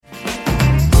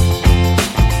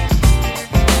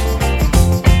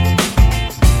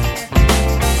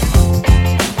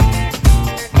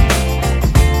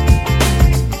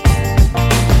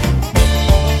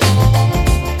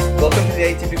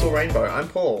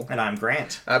Paul. And I'm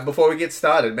Grant. Before we get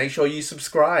started, make sure you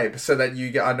subscribe so that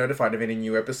you are notified of any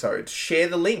new episodes. Share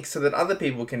the link so that other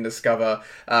people can discover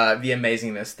the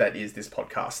amazingness that is this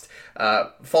podcast.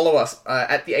 Follow us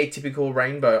at The Atypical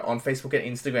Rainbow on Facebook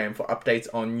and Instagram for updates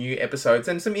on new episodes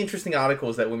and some interesting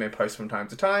articles that we may post from time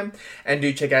to time. And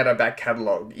do check out our back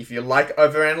catalogue. If you like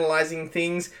overanalyzing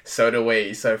things, so do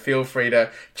we. So feel free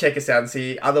to check us out and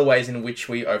see other ways in which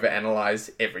we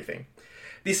overanalyze everything.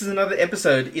 This is another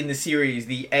episode in the series,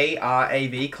 the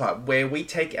ARAV Club, where we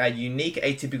take our unique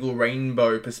atypical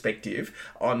rainbow perspective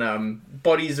on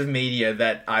bodies of media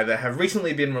that either have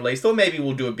recently been released or maybe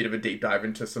we'll do a bit of a deep dive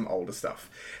into some older stuff.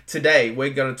 Today,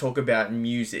 we're going to talk about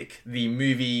Music, the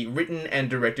movie written and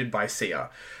directed by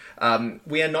Sia.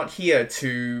 We are not here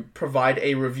to provide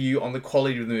a review on the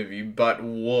quality of the movie, but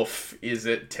woof, is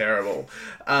it terrible.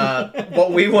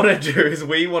 What we want to do is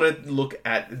we want to look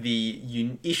at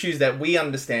the issues that we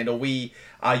understand or we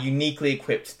are uniquely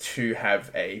equipped to have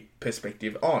a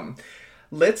perspective on.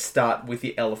 Let's start with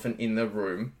the elephant in the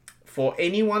room. For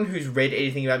anyone who's read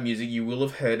anything about Music, you will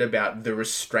have heard about the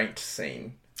restraint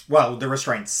scene. Well, the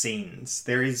restraint scenes.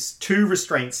 There is 2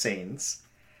 restraint scenes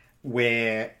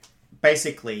where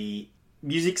basically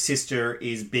Music's sister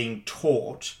is being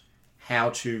taught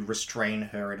how to restrain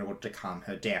her in order to calm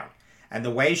her down. And the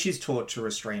way she's taught to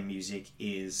restrain Music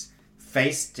is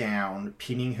face down,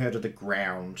 pinning her to the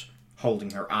ground,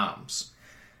 holding her arms.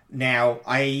 Now,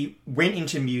 I went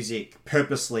into Music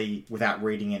purposely without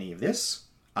reading any of this.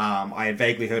 I had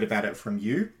vaguely heard about it from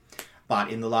you,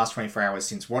 but in the last 24 hours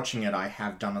since watching it, I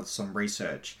have done some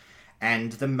research.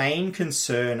 And the main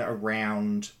concern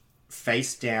around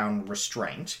face down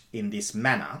restraint in this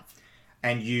manner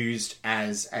and used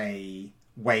as a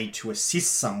way to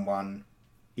assist someone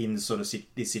in sort of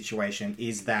this situation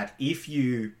is that if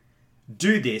you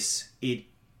do this, it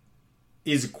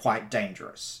is quite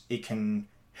dangerous. It can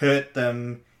hurt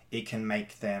them, it can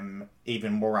make them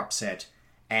even more upset,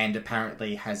 and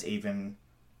apparently has even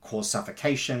caused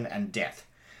suffocation and death.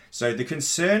 So the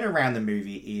concern around the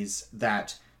movie is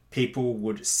that people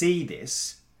would see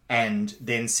this and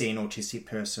then see an autistic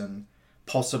person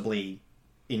possibly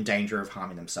in danger of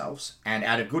harming themselves, and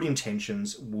out of good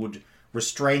intentions would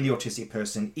restrain the autistic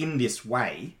person in this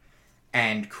way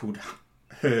and could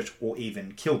hurt or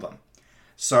even kill them.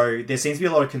 So there seems to be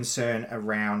a lot of concern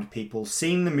around people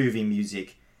seeing the movie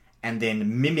Music and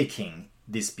then mimicking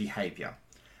this behaviour.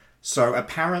 So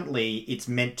apparently it's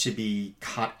meant to be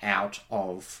cut out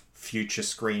of future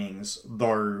screenings,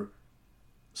 though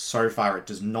so far it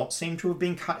does not seem to have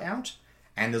been cut out,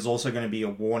 and there's also going to be a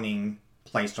warning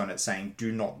placed on it saying do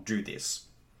not do this.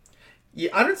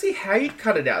 Yeah, I don't see how you'd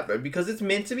cut it out though, because it's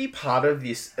meant to be part of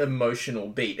this emotional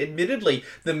beat. Admittedly,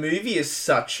 the movie is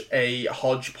such a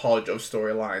hodgepodge of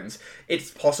storylines,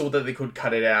 it's possible that they could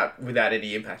cut it out without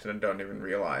any impact and I don't even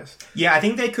realise. Yeah, I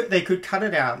think they could cut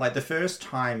it out, like the first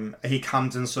time he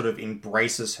comes and sort of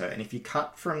embraces her, and if you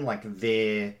cut from like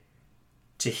there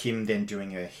to him then doing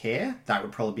her hair, that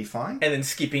would probably be fine. And then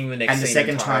skipping the next scene. And the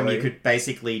second entirely. time you could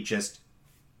basically just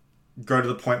go to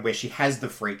the point where she has the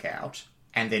freak out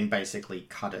and then basically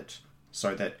cut it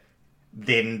so that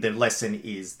then the lesson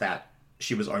is that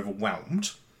she was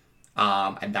overwhelmed,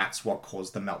 and that's what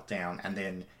caused the meltdown, and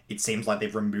then it seems like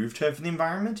they've removed her from the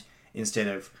environment instead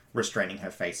of restraining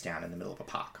her face down in the middle of a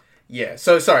park. Yeah,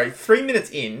 so sorry, 3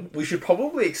 minutes in, we should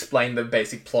probably explain the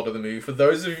basic plot of the movie for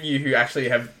those of you who actually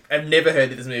have never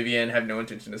heard of this movie and have no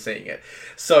intention of seeing it.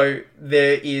 So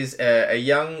there is a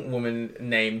young woman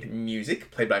named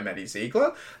Music, played by Maddie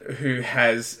Ziegler, who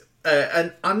has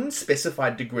an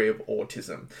unspecified degree of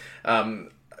autism.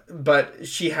 But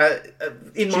she has...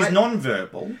 She's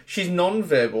non-verbal. She's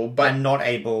non-verbal, but... And not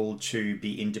able to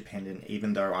be independent,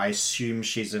 even though I assume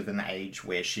she's of an age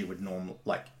where she would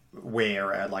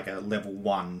where like a level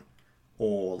 1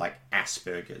 or like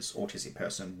Asperger's autistic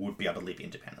person would be able to live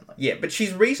independently. Yeah, but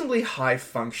she's reasonably high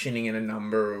functioning in a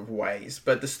number of ways.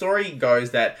 But the story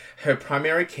goes that her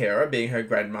primary carer, being her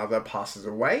grandmother, passes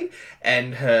away,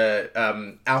 and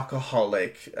her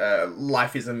alcoholic,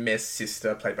 life is a mess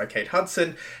sister, played by Kate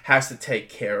Hudson, has to take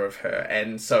care of her.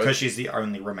 And so... Because she's the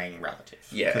only remaining relative.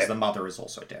 Yeah. Because the mother is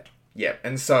also dead. Yeah,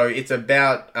 and so it's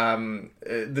about,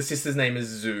 the sister's name is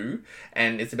Zoo,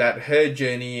 and it's about her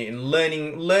journey in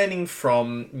learning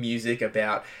from Music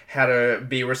about how to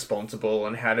be responsible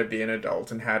and how to be an adult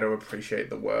and how to appreciate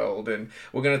the world. And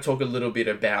we're going to talk a little bit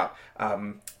about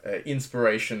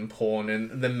inspiration porn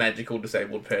and the magical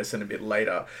disabled person a bit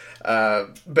later.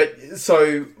 But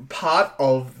so part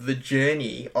of the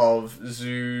journey of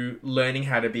Zoo learning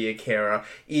how to be a carer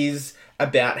is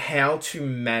about how to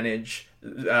manage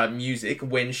music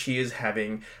when she is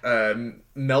having a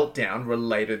meltdown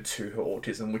related to her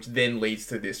autism, which then leads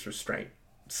to this restraint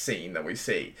scene that we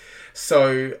see.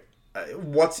 So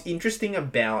what's interesting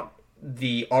about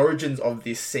the origins of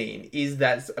this scene is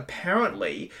that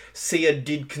apparently Sia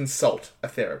did consult a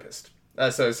therapist.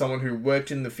 So someone who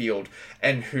worked in the field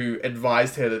and who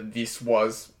advised her that this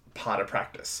was part of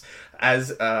practice.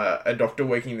 As a doctor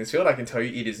working in this field, I can tell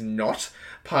you it is not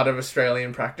part of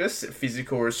Australian practice.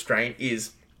 Physical restraint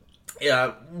is,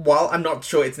 while I'm not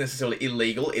sure it's necessarily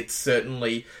illegal, it's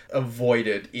certainly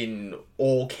avoided in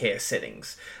all care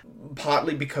settings.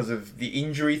 Partly because of the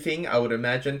injury thing, I would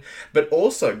imagine, but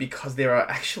also because there are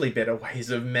actually better ways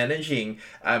of managing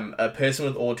a person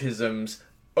with autism's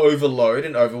overload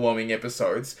and overwhelming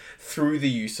episodes through the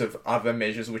use of other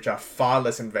measures which are far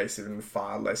less invasive and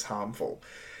far less harmful.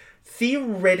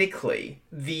 Theoretically,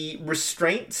 the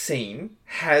restraint scene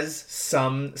has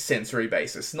some sensory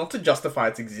basis. Not to justify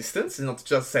its existence, and not to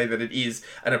just say that it is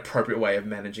an appropriate way of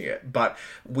managing it, but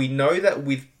we know that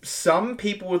with some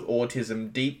people with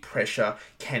autism, deep pressure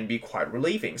can be quite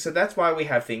relieving. So that's why we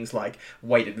have things like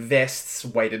weighted vests,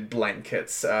 weighted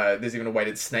blankets, there's even a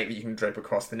weighted snake that you can drape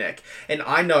across the neck. And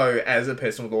I know, as a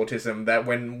person with autism, that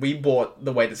when we bought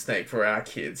the weighted snake for our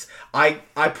kids, I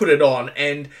put it on,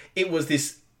 and it was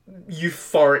this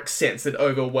euphoric sense that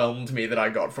overwhelmed me that I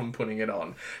got from putting it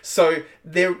on. So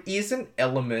there is an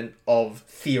element of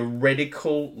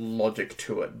theoretical logic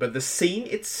to it, but the scene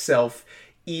itself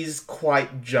is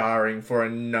quite jarring for a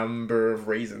number of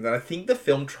reasons. And I think the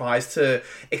film tries to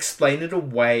explain it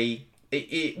away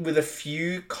with a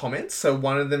few comments. So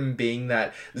one of them being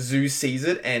that Zoo sees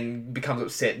it and becomes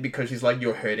upset because she's like,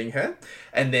 "You're hurting her."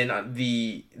 And then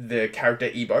the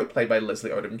character Ebo, played by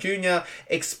Leslie Odom Jr.,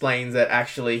 explains that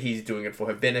actually he's doing it for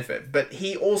her benefit. But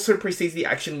he also precedes the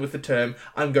action with the term,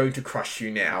 "I'm going to crush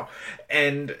you now."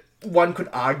 And one could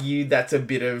argue that's a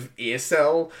bit of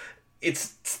earcell. It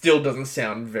still doesn't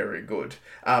sound very good.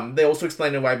 They also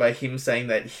explain it away by him saying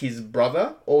that his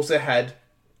brother also had,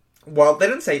 well, they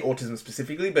don't say autism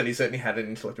specifically, but he certainly had an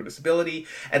intellectual disability,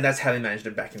 and that's how they managed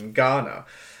it back in Ghana.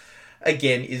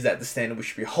 Again, is that the standard we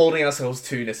should be holding ourselves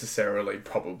to? Necessarily,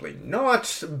 probably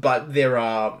not, but there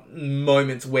are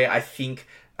moments where I think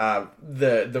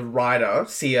the writer,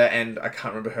 Sia, and I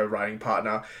can't remember her writing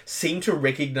partner, seem to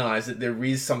recognise that there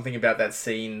is something about that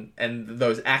scene and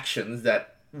those actions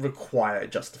that require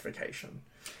justification.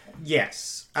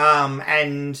 Yes.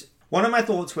 And one of my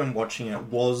thoughts when watching it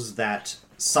was that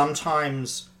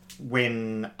sometimes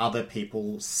when other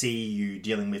people see you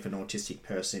dealing with an autistic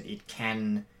person, it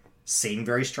can seem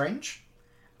very strange.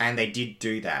 And they did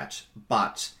do that,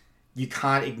 but you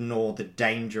can't ignore the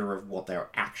danger of what they're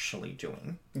actually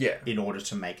doing in order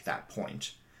to make that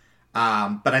point.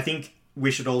 But I think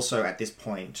we should also, at this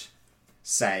point,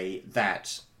 say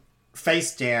that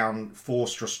face down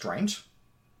forced restraint,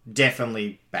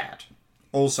 definitely bad.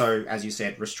 Also, as you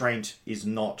said, restraint is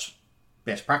not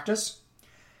best practice.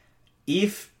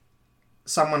 If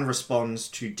someone responds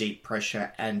to deep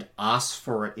pressure and asks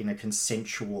for it in a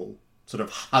consensual, sort of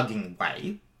hugging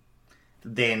way,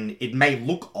 then it may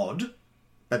look odd,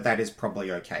 but that is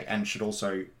probably okay. And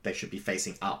they should be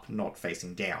facing up, not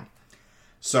facing down.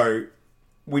 So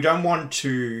we don't want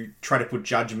to try to put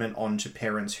judgment onto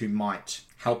parents who might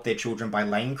help their children by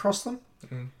laying across them,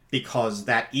 because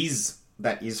that is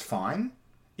fine.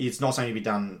 It's not something to be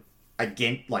done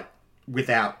again,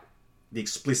 without the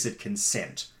explicit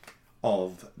consent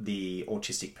of the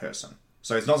autistic person.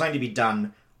 So it's not something to be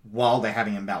done while they're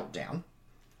having a meltdown.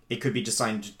 It could be just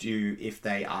something to do if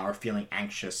they are feeling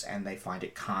anxious and they find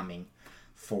it calming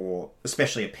for,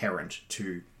 especially a parent,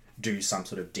 to do some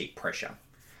sort of deep pressure.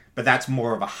 But that's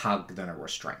more of a hug than a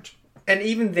restraint. And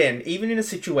even then, even in a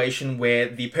situation where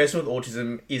the person with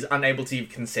autism is unable to give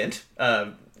consent,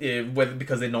 whether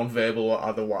because they're non-verbal or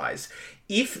otherwise,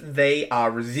 if they are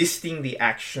resisting the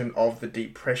action of the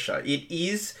deep pressure, it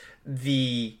is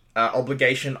the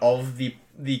obligation of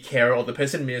the carer or the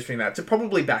person administering that to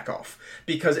probably back off,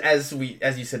 because as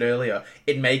you said earlier,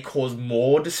 it may cause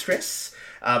more distress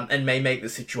and may make the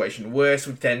situation worse,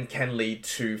 which then can lead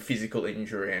to physical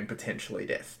injury and potentially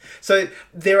death. So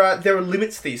there are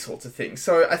limits to these sorts of things.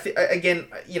 So I think, again,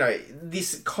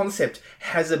 this concept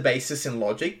has a basis in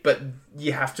logic, but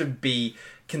you have to be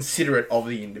considerate of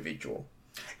the individual.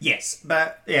 Yes,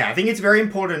 but yeah, I think it's very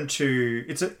important to...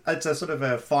 It's a sort of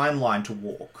a fine line to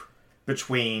walk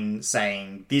between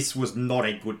saying this was not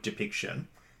a good depiction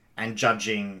and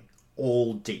judging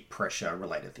all deep pressure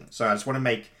related things. So I just want to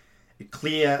make it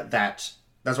clear that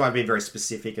that's why I've been very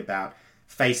specific about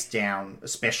face down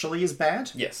especially is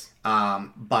bad. Yes.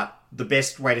 But the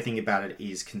best way to think about it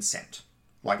is consent.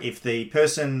 Like, if the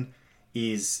person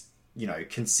is,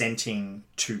 consenting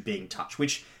to being touched,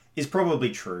 which is probably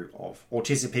true of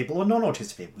autistic people or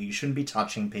non-autistic people. You shouldn't be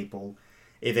touching people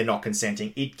if they're not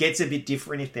consenting. It gets a bit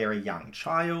different if they're a young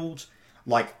child.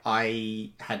 Like, I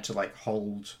had to,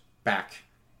 hold back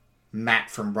Matt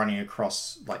from running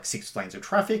across, 6 lanes of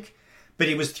traffic, but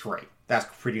it was 3. That's a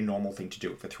pretty normal thing to do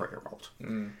with a 3-year-old.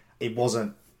 It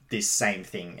wasn't this same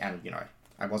thing, and,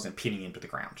 I wasn't pinning him to the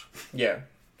ground. Yeah.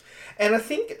 And I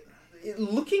think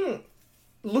looking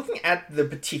at the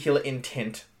particular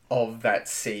intent of that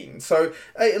scene. So,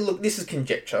 look, this is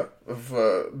conjecture,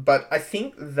 but I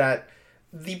think that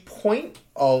the point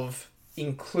of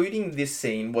including this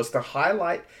scene was to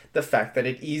highlight the fact that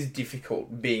it is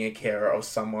difficult being a carer of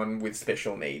someone with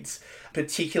special needs,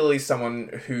 particularly someone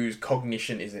whose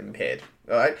cognition is impaired,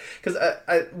 right? Because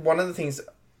one of the things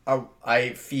I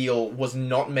feel was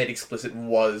not made explicit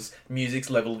was music's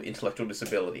level of intellectual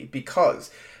disability,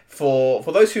 because for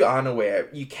those who aren't aware,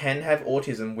 you can have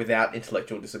autism without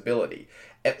intellectual disability.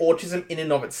 Autism in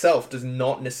and of itself does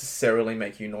not necessarily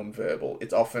make you non-verbal.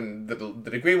 It's often the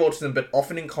degree of autism, but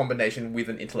often in combination with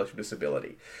an intellectual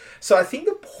disability. So I think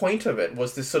the point of it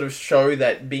was to sort of show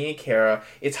that being a carer,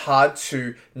 it's hard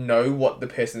to know what the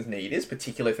person's need is,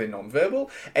 particularly if they're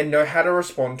non-verbal, and know how to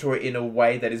respond to it in a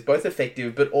way that is both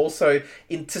effective, but also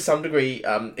to some degree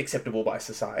acceptable by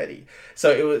society.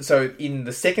 So in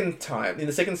the second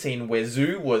scene where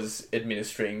Zoo was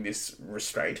administering this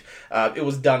restraint, it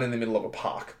was done in the middle of a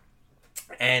park.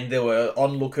 And there were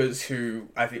onlookers who,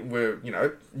 I think, were,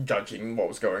 judging what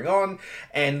was going on.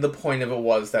 And the point of it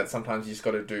was that sometimes you just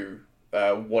got to do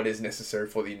what is necessary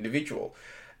for the individual.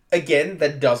 Again,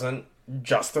 that doesn't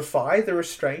justify the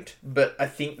restraint, but I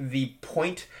think the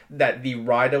point that the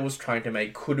writer was trying to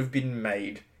make could have been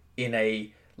made in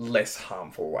a less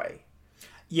harmful way.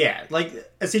 Yeah,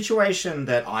 a situation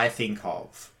that I think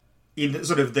of,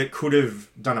 that could have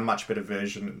done a much better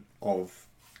version of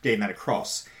getting that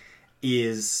across,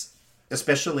 is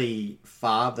especially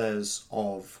fathers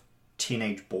of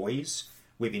teenage boys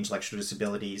with intellectual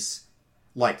disabilities,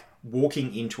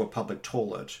 walking into a public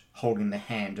toilet holding the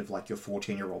hand of your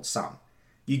 14-year-old son.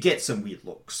 You get some weird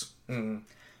looks.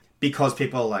 Because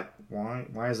people are like,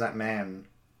 why is that man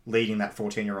leading that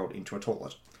 14-year-old into a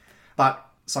toilet? But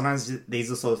sometimes these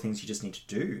are the sort of things you just need to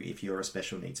do if you're a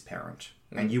special needs parent.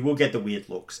 And you will get the weird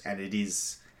looks, and it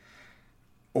is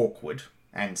awkward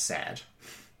and sad.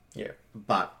 Yeah.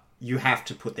 But you have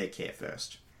to put their care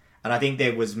first. And I think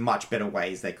there was much better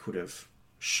ways they could have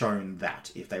shown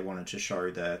that if they wanted to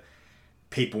show the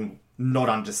people not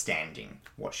understanding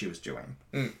what she was doing.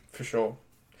 For sure.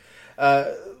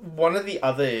 One of the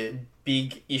other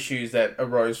big issues that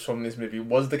arose from this movie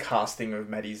was the casting of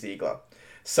Maddie Ziegler.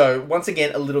 So, once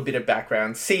again, a little bit of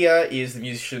background. Sia is the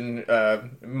musician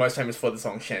most famous for the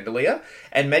song Chandelier,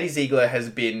 and Maddie Ziegler has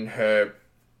been her,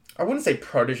 I wouldn't say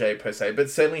protege per se,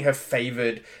 but certainly her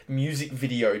favoured music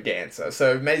video dancer.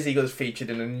 So Maddie Ziegler is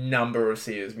featured in a number of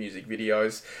Sia's music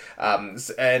videos.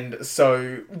 And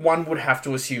so one would have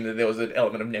to assume that there was an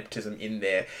element of nepotism in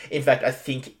there. In fact, I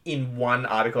think in one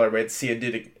article I read, Sia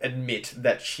did admit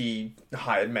that she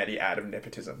hired Maddie out of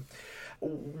nepotism.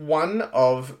 One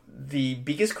of the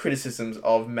biggest criticisms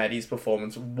of Maddie's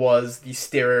performance was the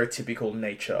stereotypical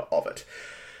nature of it.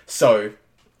 So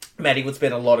Maddie would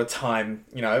spend a lot of time,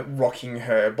 rocking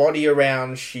her body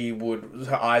around.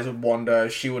 Her eyes would wander.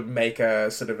 She would make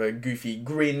a sort of a goofy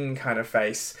grin kind of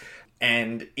face.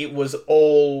 And it was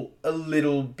all a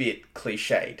little bit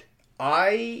cliched.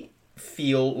 I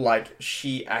feel like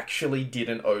she actually did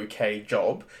an okay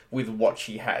job with what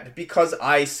she had, because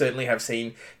I certainly have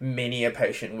seen many a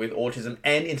patient with autism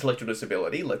and intellectual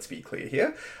disability, let's be clear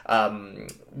here,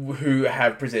 who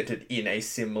have presented in a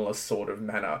similar sort of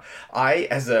manner. I,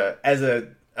 as a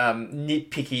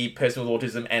nitpicky person with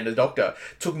autism and a doctor,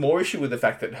 took more issue with the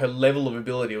fact that her level of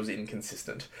ability was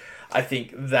inconsistent. I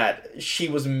think that she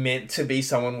was meant to be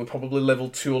someone with probably level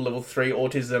 2 or level 3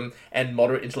 autism and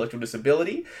moderate intellectual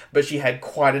disability, but she had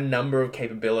quite a number of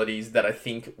capabilities that I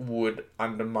think would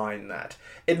undermine that.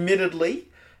 Admittedly,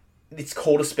 it's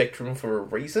called a spectrum for a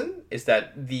reason, is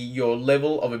that your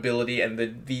level of ability and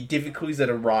the difficulties that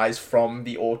arise from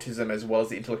the autism as well as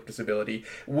the intellectual disability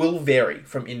will vary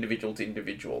from individual to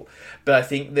individual. But I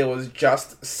think there was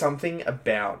just something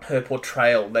about her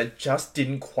portrayal that just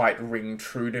didn't quite ring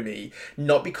true to me,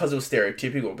 not because it was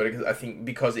stereotypical, but I think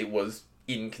because it was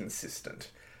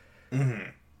inconsistent. Mm-hmm.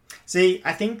 See,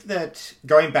 I think that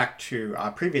going back to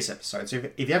our previous episodes,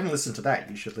 if you haven't listened to that,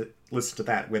 you should listen to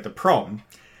that, where the prom,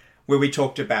 where we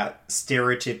talked about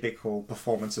stereotypical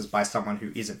performances by someone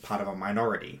who isn't part of a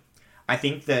minority. I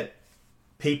think that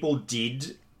people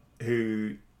did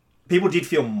who people did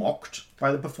feel mocked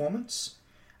by the performance.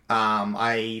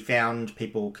 I found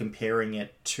people comparing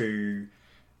it to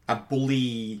a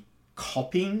bully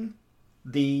copying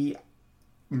the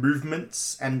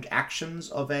movements and actions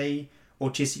of a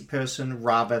autistic person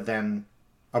rather than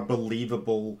a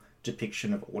believable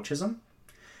depiction of autism.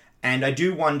 And I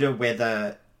do wonder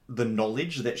whether the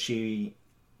knowledge that she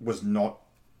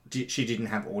didn't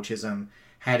have autism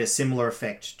had a similar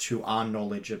effect to our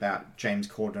knowledge about James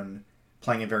Corden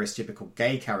playing a very stereotypical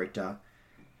gay character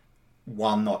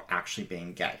while not actually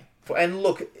being gay. And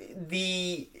look,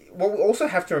 what we also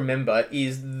have to remember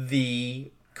is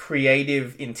the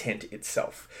creative intent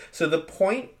itself. So the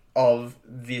point of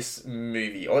this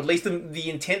movie, or at least the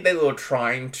intent they were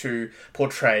trying to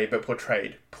portray, but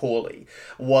portrayed poorly,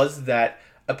 was that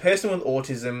a person with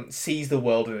autism sees the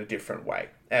world in a different way.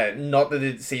 Not that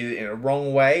it sees it in a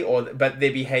wrong way, but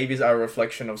their behaviors are a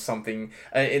reflection of something.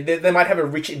 They might have a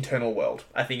rich internal world,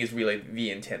 I think is really the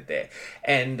intent there.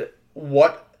 And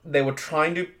what they were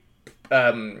trying to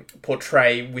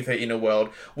portray with her inner world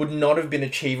would not have been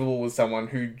achievable with someone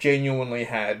who genuinely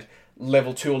had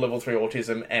level 2 or level 3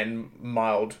 autism and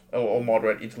mild or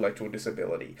moderate intellectual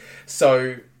disability.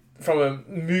 So from a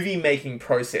movie making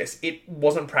process, it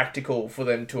wasn't practical for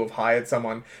them to have hired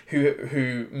someone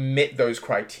who met those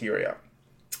criteria.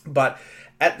 But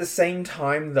at the same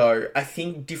time, though, I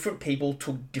think different people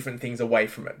took different things away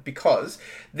from it, because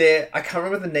I can't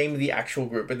remember the name of the actual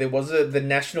group, but there was the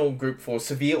National Group for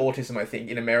Severe Autism, I think,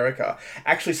 in America,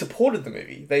 actually supported the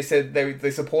movie. They said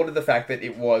they supported the fact that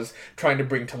it was trying to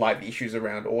bring to light the issues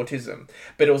around autism.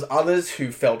 But it was others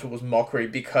who felt it was mockery,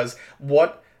 because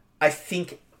what I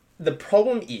think the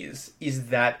problem is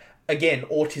that, again,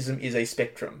 autism is a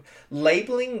spectrum.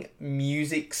 Labeling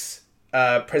music's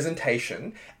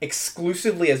presentation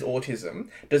exclusively as autism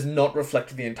does not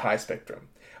reflect the entire spectrum,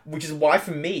 which is why,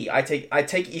 for me, I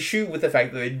take issue with the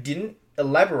fact that they didn't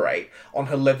elaborate on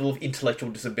her level of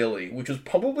intellectual disability, which was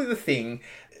probably the thing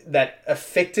that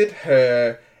affected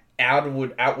her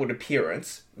outward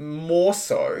appearance more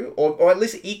so, or at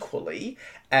least equally,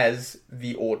 as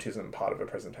the autism part of her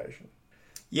presentation.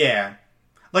 Yeah.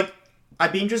 Like,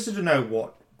 I'd be interested to know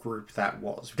what group that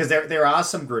was, because there are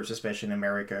some groups, especially in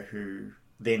America, who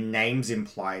their names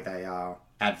imply they are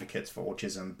advocates for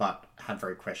autism but have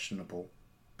very questionable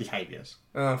behaviors.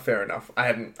 Fair enough.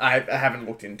 I haven't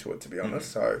looked into it, to be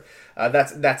honest. So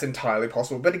that's entirely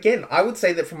possible. But again, I would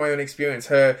say that from my own experience,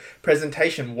 her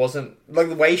presentation wasn't, like,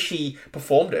 the way she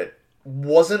performed it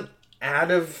wasn't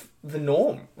out of the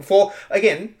norm for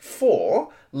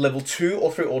level 2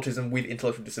 or 3 autism with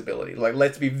intellectual disability. Like,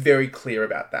 let's be very clear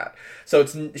about that. So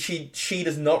she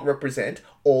does not represent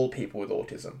all people with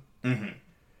autism.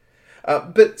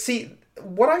 Mm-hmm. But see,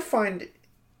 what I find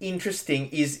interesting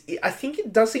is, I think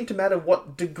it does seem to matter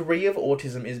what degree of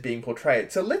autism is being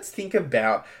portrayed. So let's think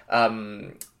about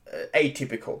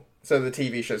Atypical. So the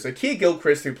TV show. So Keir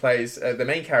Gilchrist, who plays the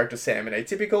main character Sam in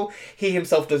Atypical, he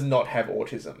himself does not have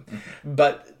autism. Mm-hmm.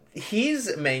 But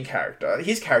his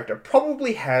character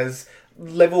probably has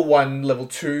level 1, level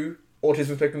 2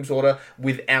 autism spectrum disorder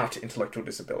without intellectual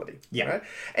disability. Yeah. Right?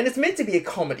 And it's meant to be a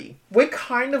comedy. We're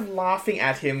kind of laughing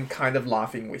at him, kind of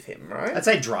laughing with him, right? I'd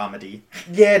say dramedy.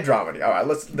 Yeah, dramedy. All right,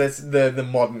 let's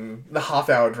the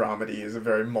half-hour dramedy is a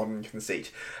very modern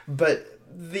conceit. But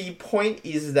the point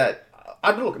is that,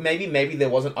 I don't know, maybe there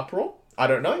was an uproar. I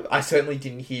don't know. I certainly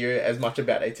didn't hear as much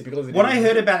about Atypical as I did. What I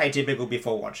heard about Atypical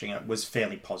before watching it was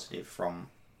fairly positive from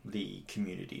the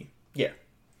community. Yeah.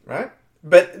 Right?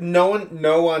 But no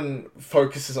one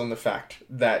focuses on the fact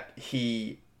that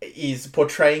he is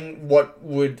portraying what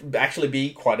would actually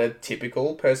be quite a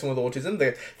typical person with autism.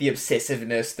 The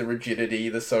obsessiveness, the rigidity,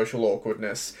 the social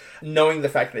awkwardness, knowing the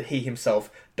fact that he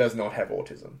himself does not have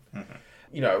autism. Mm-hmm.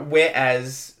 You know,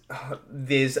 whereas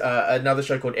there's another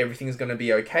show called Everything's Gonna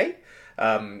Be Okay.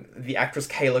 The actress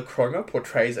Kayla Cromer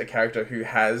portrays a character who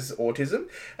has autism,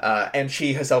 and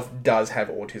she herself does have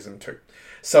autism too.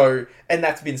 So, and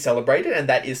that's been celebrated, and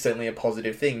that is certainly a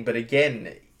positive thing. But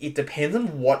again, it depends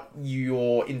on what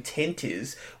your intent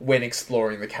is when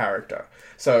exploring the character.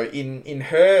 So in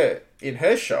her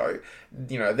show,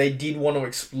 you know, they did want to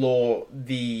explore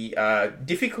the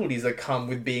difficulties that come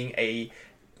with being a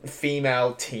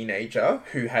female teenager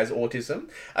who has autism,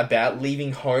 about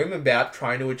leaving home, about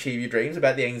trying to achieve your dreams,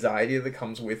 about the anxiety that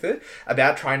comes with it,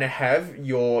 about trying to have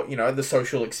your, you know, the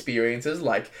social experiences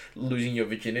like losing your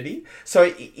virginity. So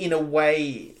in a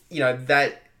way, you know,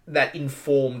 that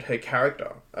informed her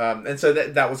character. And so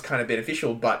that was kind of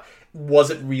beneficial, but was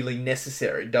it really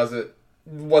necessary?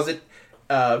 Was it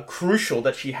crucial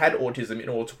that she had autism in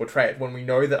order to portray it, when we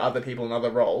know that other people in other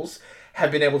roles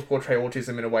have been able to portray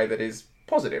autism in a way that is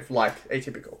positive, like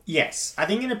Atypical. Yes. I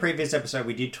think in a previous episode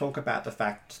we did talk about the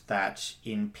fact that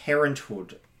in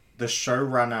Parenthood, the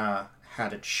showrunner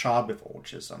had a child with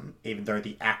autism, even though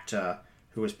the actor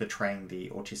who was portraying the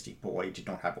autistic boy did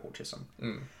not have autism.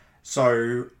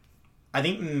 So I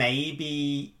think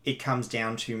maybe it comes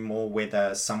down to more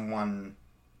whether someone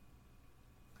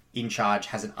in charge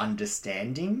has an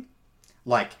understanding.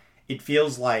 Like, it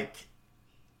feels like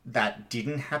that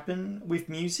didn't happen with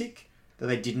music, that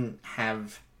they didn't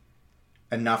have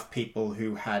enough people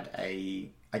who had a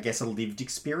lived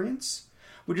experience,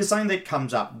 which is something that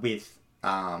comes up with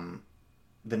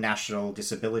the National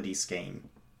Disability Scheme,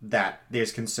 that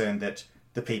there's concern that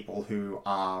the people who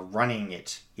are running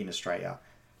it in Australia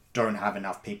don't have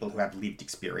enough people who have lived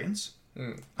experience.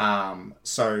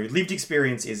 So lived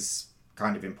experience is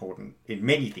kind of important in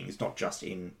many things, not just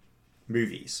in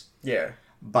movies. Yeah.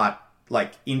 But,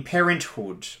 like, in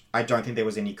Parenthood, I don't think there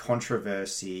was any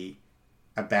controversy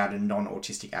about a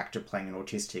non-autistic actor playing an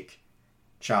autistic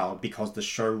child, because the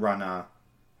showrunner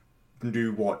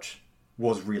knew what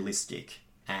was realistic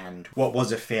and what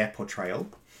was a fair portrayal.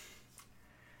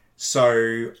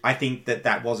 So I think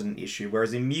that wasn't an issue.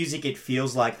 Whereas in music, it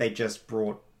feels like they just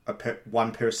brought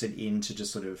one person in to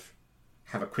just sort of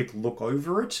have a quick look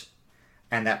over it,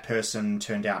 and that person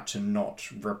turned out to not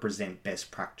represent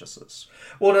best practices.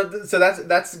 Well, so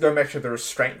that's going back to the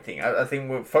restraint thing. I think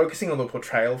we're focusing on the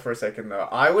portrayal for a second, though.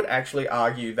 I would actually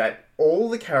argue that all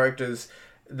the characters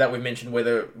that we mentioned,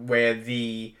 where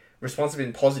the response had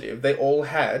been positive, they all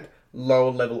had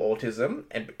lower level autism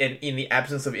and in the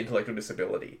absence of intellectual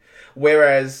disability.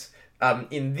 Whereas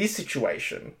in this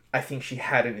situation, I think she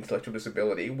had an intellectual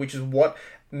disability, which is what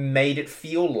made it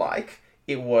feel like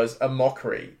it was a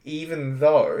mockery, even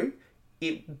though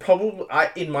it probably,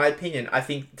 in my opinion, I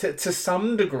think to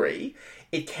some degree,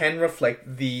 it can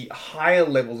reflect the higher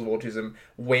levels of autism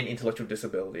when intellectual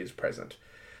disability is present.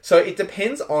 So it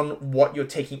depends on what you're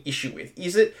taking issue with.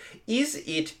 Is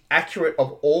it accurate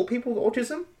of all people with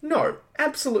autism? No,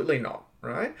 absolutely not,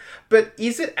 right? But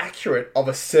is it accurate of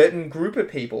a certain group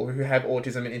of people who have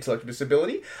autism and intellectual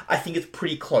disability? I think it's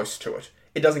pretty close to it.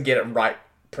 It doesn't get it right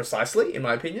precisely, in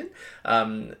my opinion,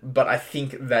 but I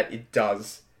think that it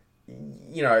does.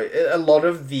 You know, a lot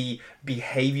of the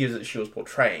behaviours that she was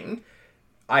portraying,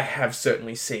 I have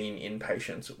certainly seen in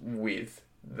patients with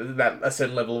a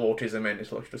certain level of autism and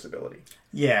intellectual disability.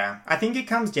 Yeah, I think it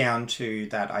comes down to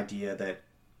that idea that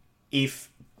if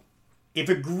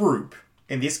a group,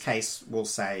 in this case, we'll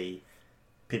say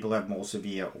people who have more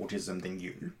severe autism than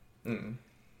you,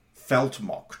 felt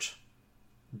mocked,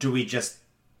 do we just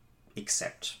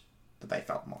accept that they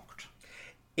felt mocked?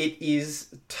 It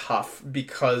is tough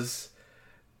because,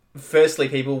 firstly,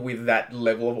 people with that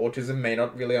level of autism may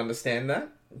not really understand that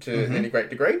to any great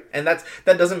degree, and that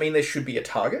doesn't mean there should be a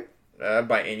target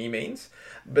by any means.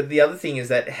 But the other thing is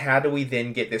that how do we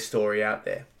then get their story out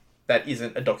there that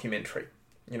isn't a documentary?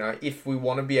 You know, if we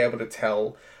want to be able to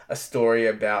tell a story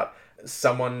about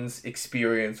someone's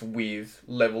experience with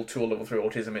level 2 or level 3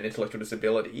 autism and intellectual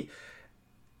disability,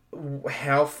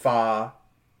 how far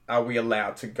are we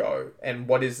allowed to go, and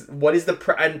what what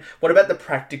about the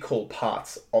practical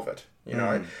parts of it? You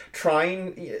know,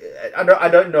 I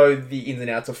don't know the ins and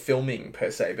outs of filming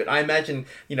per se, but I imagine,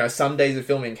 you know, some days of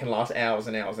filming can last hours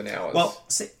and hours and hours. Well,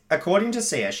 according to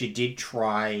Sia, she did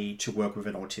try to work with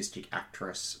an autistic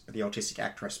actress, but the autistic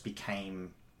actress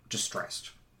became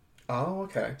distressed. Oh,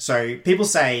 okay. So people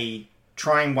say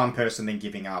trying one person then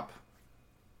giving up,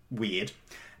 weird.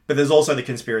 But there's also the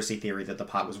conspiracy theory that the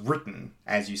part was written,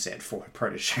 as you said, for her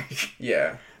protege.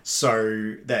 Yeah.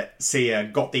 So that Sia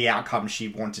got the outcome she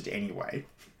wanted anyway.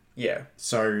 Yeah.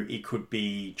 So it could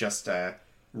be just a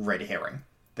red herring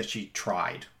that she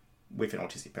tried with an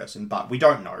autistic person, but we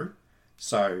don't know.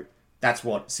 So that's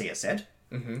what Sia said.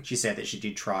 She said that she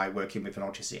did try working with an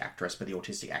autistic actress, but the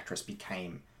autistic actress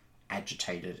became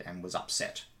agitated and was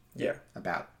upset. Yeah.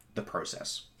 About the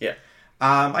process. Yeah.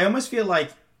 I almost feel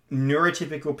like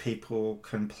neurotypical people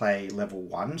can play level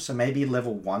 1, so maybe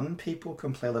level 1 people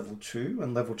can play level 2,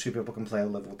 and level 2 people can play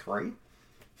level 3.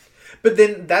 But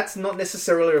then that's not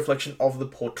necessarily a reflection of the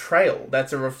portrayal.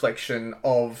 That's a reflection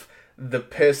of the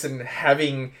person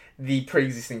having the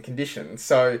pre-existing condition.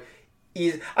 So,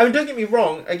 don't get me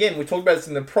wrong, again, we talked about this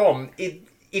in the prom,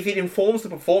 if it informs the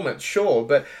performance, sure,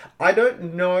 but I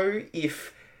don't know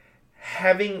if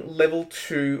having level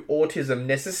 2 autism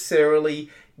necessarily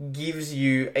gives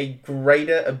you a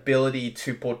greater ability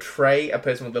to portray a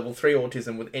person with level 3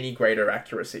 autism with any greater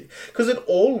accuracy. Because it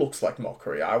all looks like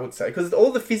mockery, I would say. Because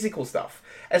all the physical stuff.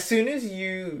 As soon as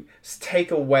you take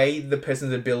away the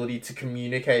person's ability to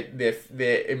communicate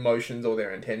their emotions or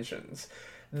their intentions,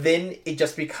 then it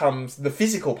just becomes the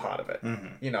physical part of it,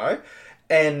 you know?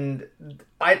 And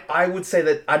I would say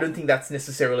that I don't think that's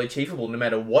necessarily achievable no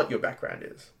matter what your background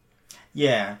is.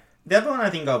 Yeah. The other one I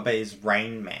think of is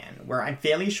Rain Man, where I'm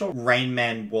fairly sure Rain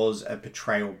Man was a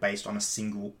portrayal based on a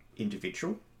single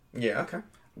individual. Yeah, okay.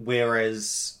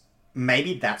 Whereas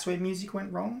maybe that's where music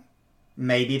went wrong.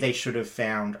 Maybe they should have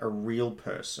found a real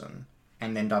person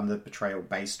and then done the portrayal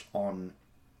based on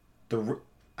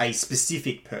a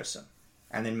specific person.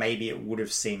 And then maybe it would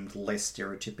have seemed less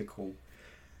stereotypical.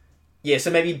 Yeah,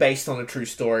 so maybe based on a true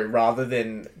story rather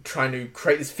than trying to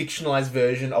create this fictionalized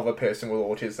version of a person with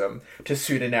autism to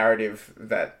suit a narrative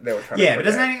that they were trying to Yeah, but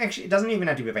it doesn't even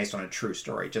have to be based on a true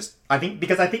story. I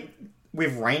think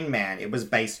with Rain Man, it was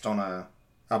based on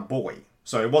a boy.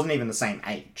 So it wasn't even the same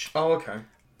age. Oh, okay.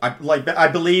 I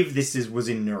believe this was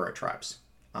in Neurotribes.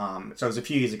 So it was a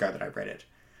few years ago that I read it.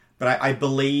 But I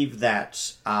believe that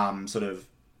sort of...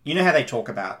 You know how they talk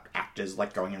about actors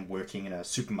like going and working in a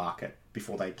supermarket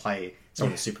before they play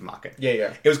someone in a supermarket? Yeah,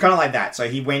 yeah. It was kind of like that. So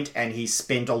he went and he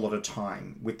spent a lot of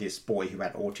time with this boy who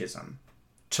had autism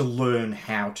to learn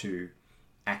how to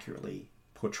accurately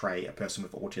portray a person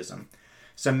with autism.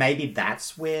 So maybe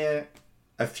that's where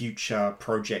a future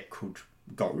project could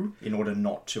go in order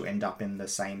not to end up in the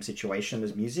same situation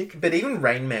as music. But even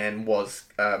Rain Man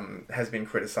has been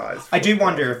criticised. I do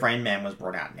wonder if Rain Man was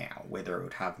brought out now, whether it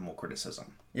would have more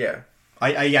criticism. Yeah.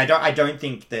 I don't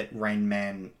think that Rain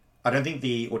Man... I don't think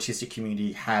the autistic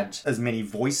community had as many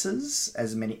voices,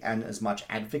 and as much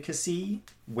advocacy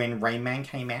when Rain Man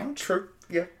came out. True,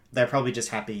 yeah. They're probably just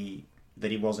happy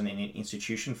that he wasn't in an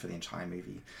institution for the entire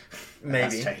movie. Maybe.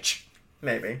 At that stage.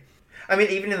 Maybe. I mean,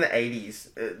 even in the 80s,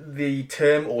 the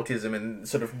term autism and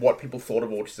sort of what people thought of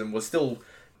autism was still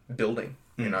building,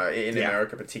 you know, in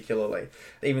America particularly.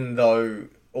 Even though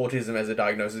autism as a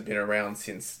diagnosis has been around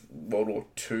since World War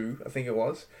II, I think it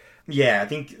was. Yeah, I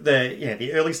think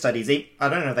the early studies, I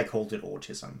don't know if they called it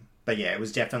autism, but yeah, it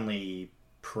was definitely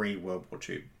pre-World War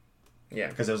II. Yeah.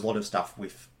 Because there was a lot of stuff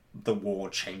with the war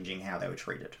changing how they were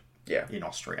treated. Yeah. In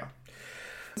Austria.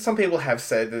 Some people have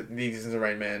said that the existence of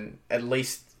Rain Man at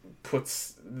least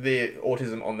puts the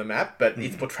autism on the map, but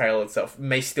its portrayal itself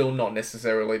may still not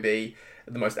necessarily be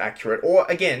the most accurate, or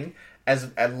again,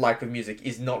 as like with music,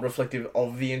 is not reflective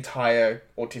of the entire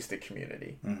autistic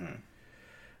community.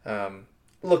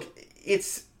 Look,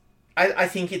 I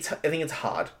think it's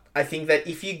hard. I think that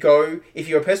if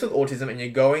you're a person with autism and you're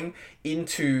going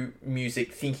into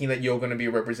music thinking that you're going to be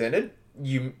represented,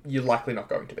 you're likely not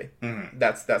going to be.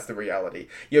 That's the reality.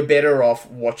 You're better off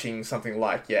watching something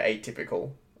like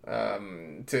Atypical,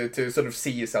 to sort of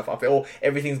see yourself up there, or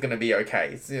Everything's going to be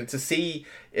okay. To see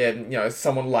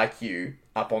someone like you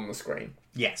up on the screen.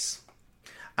 Yes.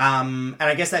 And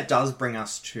I guess that does bring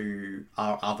us to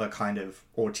our other kind of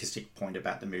autistic point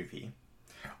about the movie,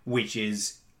 which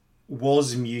is,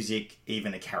 was music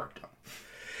even a character?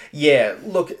 Yeah,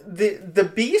 look,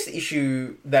 the biggest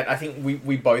issue that I think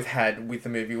we both had with the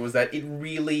movie was that it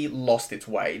really lost its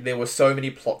way. There were so many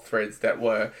plot threads that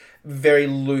were very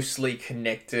loosely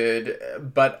connected,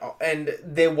 and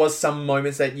there was some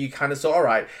moments that you kind of saw, all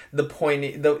right,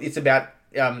 it's about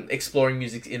exploring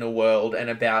music's inner world and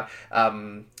about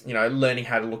learning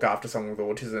how to look after someone with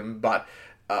autism, but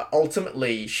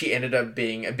ultimately she ended up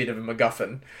being a bit of a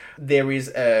MacGuffin. There is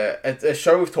a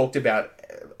show we've talked about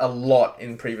a lot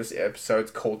in previous episodes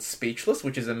called Speechless,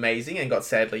 which is amazing and got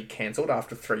sadly cancelled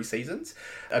after 3 seasons,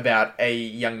 about a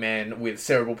young man with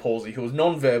cerebral palsy who was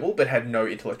non-verbal but had no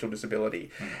intellectual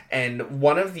disability. And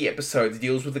one of the episodes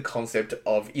deals with the concept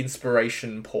of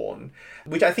inspiration porn,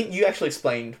 which I think you actually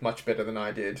explained much better than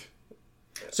I did.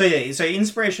 So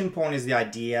inspiration porn is the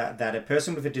idea that a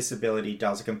person with a disability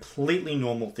does a completely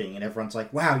normal thing and everyone's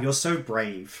like, wow, you're so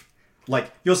brave.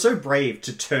 Like, you're so brave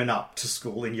to turn up to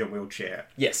school in your wheelchair.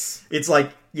 Yes. It's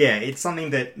like, it's something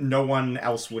that no one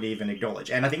else would even acknowledge.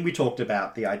 And I think we talked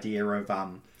about the idea of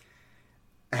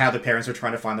how the parents were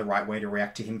trying to find the right way to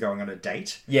react to him going on a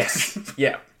date. Yes.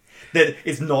 Yeah. That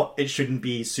it shouldn't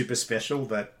be super special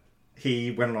that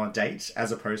he went on a date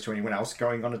as opposed to anyone else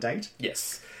going on a date.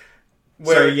 Yes.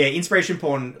 Inspiration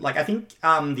porn, like, I think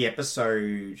the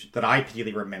episode that I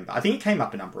particularly remember, I think it came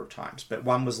up a number of times, but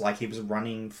one was like he was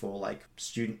running for, like,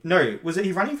 was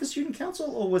he running for student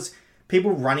council, or was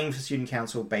people running for student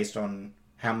council based on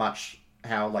how much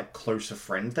how like close a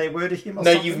friend they were to him or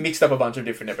No, something? you've mixed up a bunch of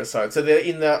different episodes. So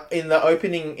in the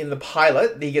opening, in the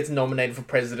pilot, he gets nominated for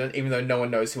president, even though no one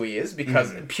knows who he is,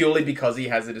 purely because he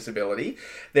has a disability.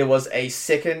 There was a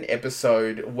second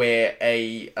episode where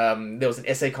there was an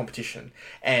essay competition,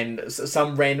 and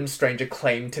some random stranger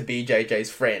claimed to be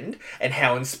JJ's friend and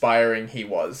how inspiring he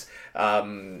was.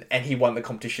 And he won the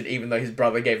competition, even though his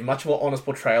brother gave a much more honest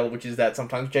portrayal, which is that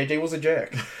sometimes JJ was a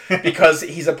jerk. Because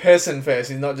he's a person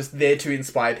first, he's not just there to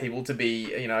inspire people to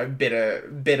be,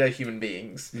 better human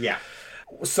beings. Yeah.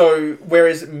 So,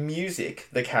 whereas Music,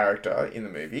 the character in the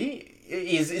movie,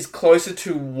 is closer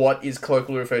to what is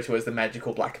colloquially referred to as the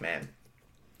magical black man.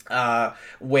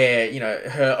 Where,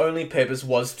 her only purpose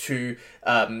was to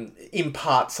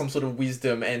impart some sort of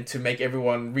wisdom and to make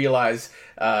everyone realize,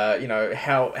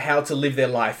 how to live their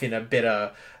life in a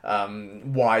better,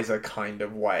 wiser kind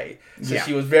of way. So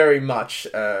she was very much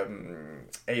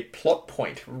a plot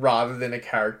point rather than a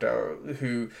character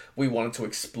who we wanted to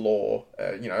explore,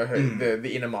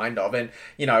 the inner mind of. And,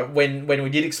 when we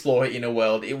did explore her inner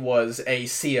world, it was a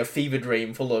fever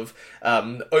dream full of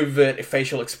overt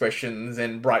facial expressions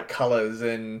and bright colours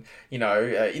and,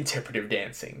 interpretive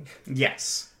dancing.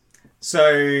 Yes.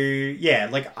 So, yeah,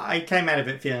 like, I came out of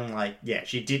it feeling like,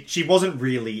 she wasn't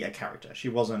really a character. She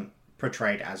wasn't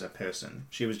portrayed as a person.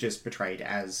 She was just portrayed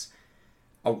as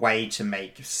a way to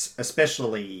make,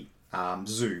 especially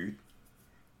Zhu,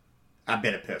 a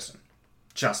better person.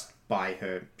 Just by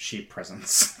her sheer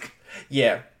presence.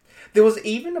 Yeah. There was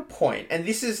even a point, and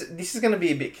this is going to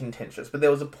be a bit contentious, but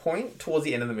there was a point towards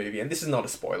the end of the movie, and this is not a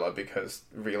spoiler because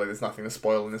really there's nothing to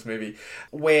spoil in this movie,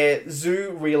 where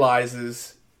Zhu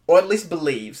realizes, or at least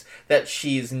believes, that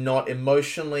she is not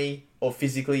emotionally or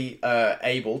physically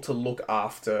able to look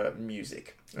after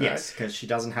Music. Right? Yes, because she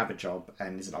doesn't have a job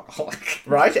and is an alcoholic.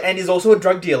 Right, and is also a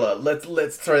drug dealer.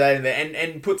 Let's throw that in there.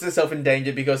 And puts herself in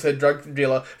danger because her drug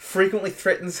dealer frequently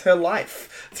threatens her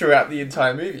life throughout the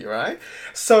entire movie, right?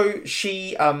 So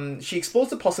she explores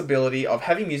the possibility of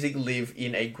having Music live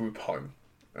in a group home.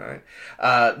 Right,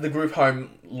 the group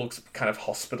home looks kind of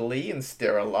hospital-y and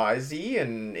sterilized-y,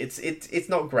 and it's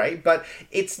not great, but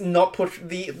it's not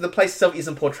the place itself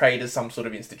isn't portrayed as some sort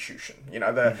of institution.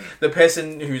 The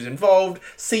person who's involved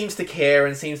seems to care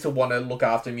and seems to want to look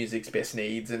after Music's best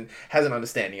needs and has an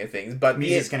understanding of things. But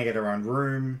Music's going to get her own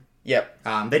room. Yep.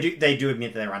 They do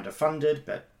admit that they're underfunded,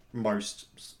 but most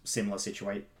similar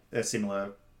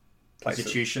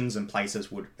institutions and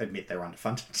places would admit they're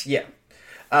underfunded. Yeah.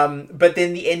 But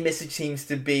then the end message seems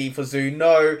to be for Zhu,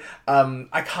 no,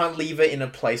 I can't leave her in a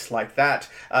place like that.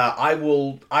 I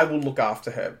will look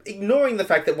after her. Ignoring the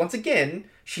fact that, once again,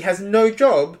 she has no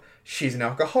job, she's an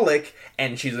alcoholic,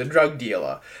 and she's a drug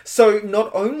dealer. So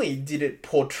not only did it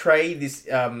portray this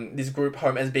group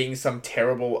home as being some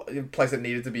terrible place that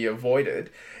needed to be avoided,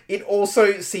 it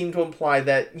also seemed to imply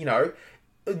that,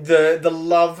 the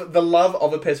love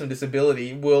of a person with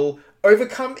disability will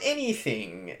overcome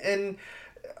anything. And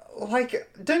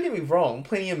don't get me wrong,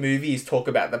 plenty of movies talk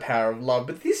about the power of love,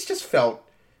 but this just felt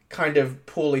kind of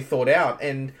poorly thought out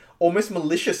and almost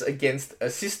malicious against a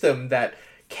system that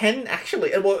can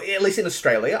actually, well, at least in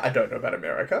Australia, I don't know about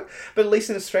America, but at least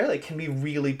in Australia, can be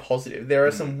really positive. There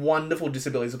are some wonderful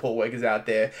disability support workers out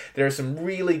there. There are some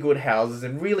really good houses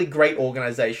and really great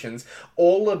organisations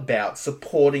all about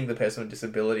supporting the person with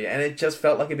disability, and it just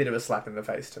felt like a bit of a slap in the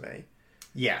face to me.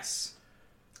 Yes.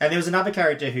 And there was another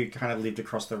character who kind of lived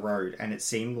across the road, and it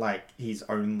seemed like the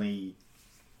only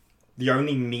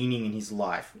meaning in his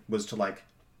life was to,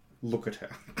 look at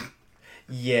her.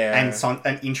 Yeah.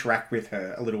 And interact with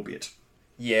her a little bit.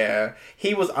 Yeah.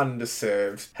 He was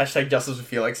underserved. # Justice for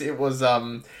Felix. It was,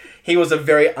 he was a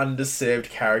very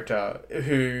underserved character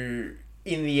who,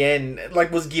 in the end,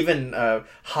 was given a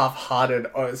half-hearted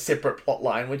separate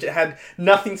plotline, which it had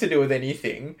nothing to do with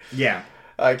anything. Yeah.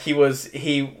 He was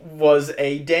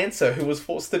a dancer who was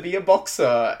forced to be a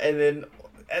boxer, and then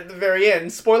at the very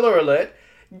end, spoiler alert,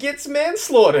 gets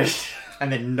manslaughtered.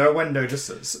 And then no one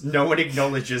notices. No one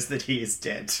acknowledges that he is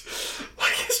dead.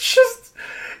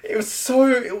 It was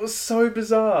so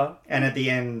bizarre. And at the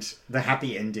end, the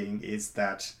happy ending is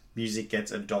that Music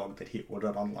gets a dog that he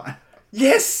ordered online.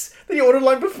 Yes! That he ordered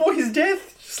online before his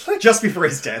death. Just before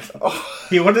his death. Oh.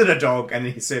 He ordered a dog, and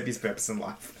then he served his purpose in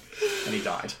life. And he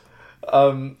died.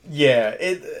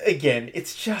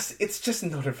 It's just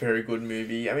not a very good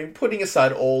movie. I mean, putting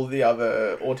aside all the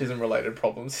other autism-related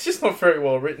problems, it's just not very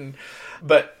well written.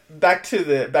 But back to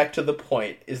the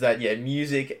point is that,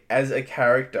 Music as a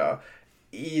character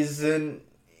isn't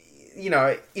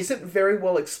very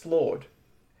well explored.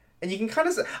 And you can kind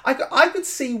of I could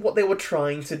see what they were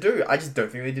trying to do. I just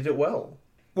don't think they did it well.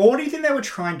 Well, what do you think they were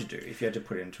trying to do, if you had to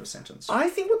put it into a sentence? I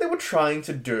think what they were trying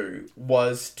to do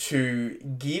was to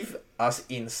give us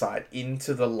insight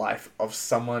into the life of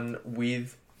someone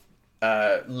with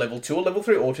level 2 or level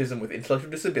 3 autism with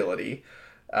intellectual disability,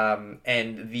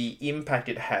 and the impact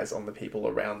it has on the people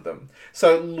around them.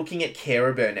 So looking at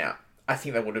carer burnout, I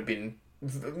think that would have been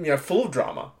full of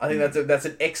drama. I think that's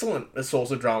an excellent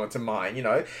source of drama to mine.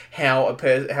 How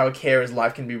a carer's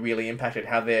life can be really impacted,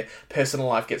 how their personal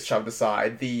life gets shoved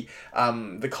aside, the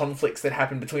conflicts that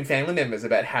happen between family members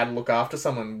about how to look after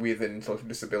someone with an intellectual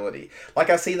disability.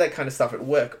 Like, I see that kind of stuff at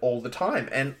work all the time,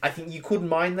 and I think you could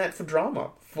mine that for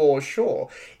drama for sure.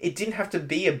 It didn't have to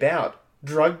be about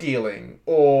drug dealing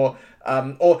or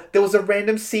there was a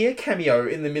random Sia cameo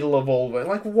in the middle of all of it.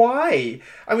 Like, why?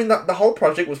 I mean, the whole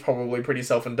project was probably pretty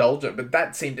self-indulgent, but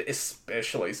that seemed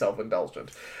especially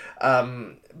self-indulgent.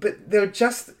 But there's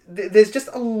just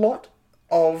a lot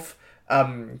of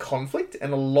conflict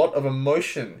and a lot of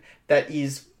emotion that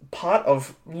is part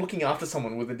of looking after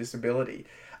someone with a disability.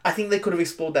 I think they could have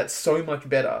explored that so much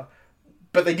better,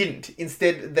 but they didn't.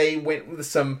 Instead, they went with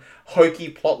some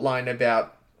hokey plotline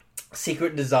about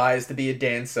secret desires to be a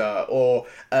dancer, or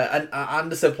an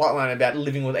underserved plotline about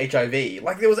living with HIV.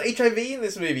 Like, there was HIV in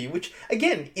this movie, which,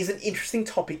 again, is an interesting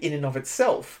topic in and of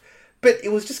itself. But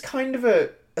it was just kind of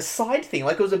a side thing.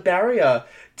 Like, it was a barrier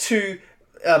to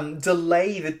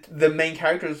delay the main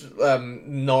characters,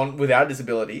 without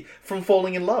disability, from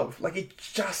falling in love. Like, it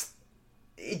just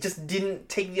didn't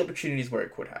take the opportunities where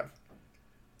it could have.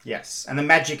 Yes, and the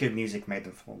magic of music made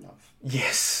them fall in love.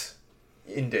 Yes.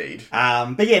 Indeed.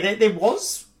 But yeah, there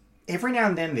was every now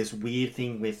and then this weird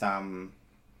thing with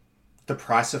the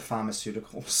price of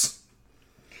pharmaceuticals.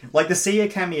 Like, the Sia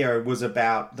cameo was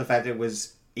about the fact that it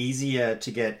was easier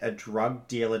to get a drug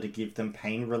dealer to give them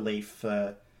pain relief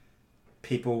for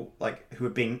people like who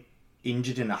had been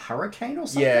injured in a hurricane or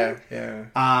something. Yeah.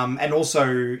 And also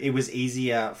it was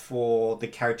easier for the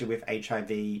character with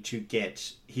HIV to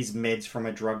get his meds from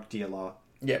a drug dealer.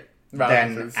 Yeah.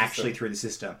 Than actually through the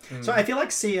system. So I feel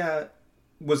like Sia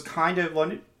was kind of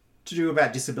wanted to do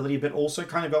about disability, but also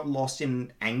kind of got lost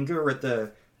in anger at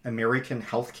the American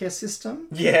healthcare system.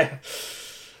 Yeah.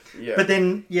 But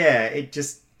then,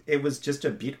 it was just a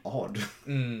bit odd.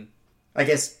 I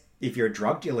guess if you're a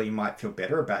drug dealer, you might feel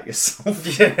better about yourself.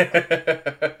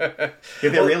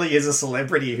 If there really is a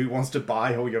celebrity who wants to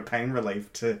buy all your pain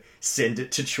relief to send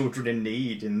it to children in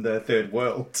need in the third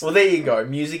world. Well, there you go.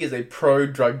 Music is a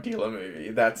pro-drug dealer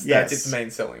movie. That's its main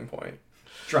selling point.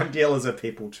 Drug dealers are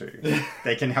people too.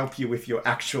 They can help you with your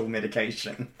actual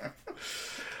medication.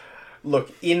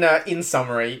 Look, in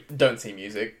summary, don't see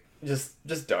music. Just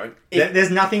don't.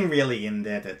 There's nothing really in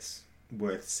there that's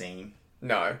worth seeing.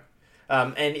 No.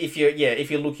 And if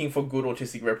you're looking for good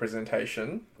autistic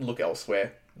representation, look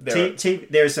elsewhere.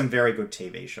 There are some very good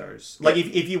TV shows. Like,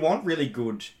 if you want really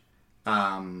good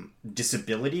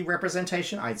disability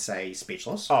representation, I'd say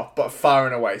Speechless. Oh, but far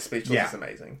and away, Speechless is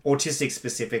amazing. Autistic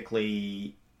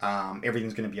specifically,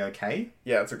 Everything's Gonna Be Okay.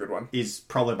 Yeah, that's a good one. Is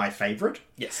probably my favourite.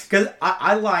 Yes. Because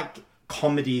I like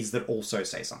comedies that also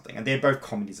say something. And they're both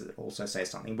comedies that also say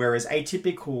something. Whereas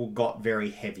Atypical got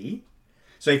very heavy.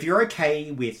 So if you're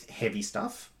okay with heavy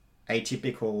stuff,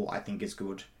 Atypical, I think, is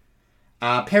good.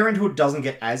 Parenthood doesn't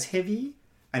get as heavy,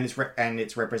 and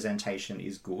its representation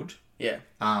is good. Yeah.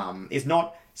 It's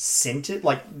not centered,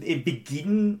 like,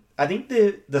 I think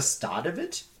the start of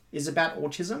it is about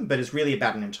autism, but it's really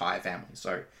about an entire family.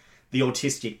 So the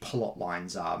autistic plot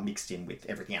lines are mixed in with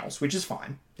everything else, which is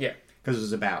fine. Yeah. Because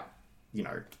it's about,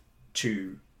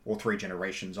 2 or 3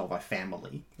 generations of a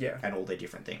family. Yeah. And all their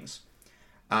different things.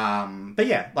 But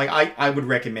yeah, like, I would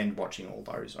recommend watching all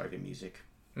those over music.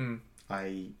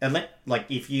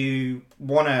 If you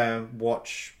want to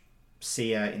watch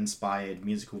Sia-inspired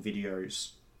musical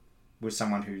videos with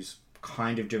someone who's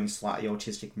kind of doing slightly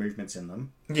autistic movements in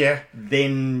them,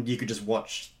 then you could just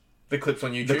watch the clips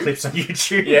on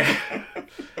YouTube. Yeah.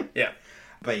 Yeah.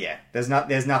 But yeah, there's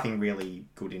nothing really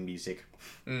good in music.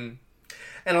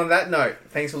 And on that note,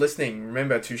 thanks for listening.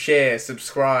 Remember to share,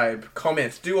 subscribe,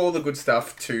 comment, do all the good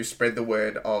stuff to spread the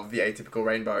word of the Atypical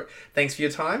Rainbow. Thanks for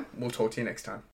your time. We'll talk to you next time.